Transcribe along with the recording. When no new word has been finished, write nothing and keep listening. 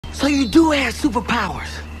So you do have superpowers.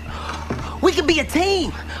 We could be a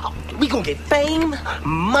team. We gonna get fame,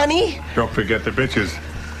 money. Don't forget the bitches.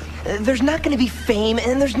 There's not gonna be fame,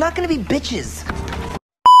 and there's not gonna be bitches.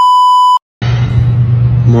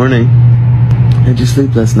 Morning. How'd you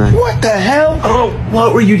sleep last night? What the hell? Oh,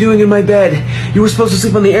 what were you doing in my bed? You were supposed to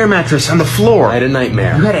sleep on the air mattress on the floor. I had a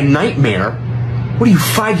nightmare. You had a nightmare? What are you,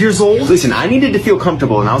 5 years old? Listen, I needed to feel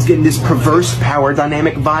comfortable, and I was getting this perverse power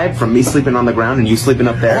dynamic vibe from me sleeping on the ground and you sleeping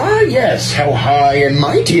up there. Ah, yes, how high and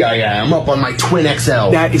mighty I am up on my twin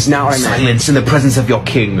XL. That is not what I meant. Silence in the presence of your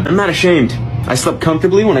king. I'm not ashamed. I slept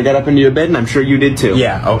comfortably when I got up into your bed, and I'm sure you did too.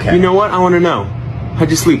 Yeah, okay. You know what? I want to know.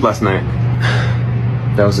 How'd you sleep last night?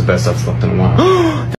 That was the best I've slept in a while.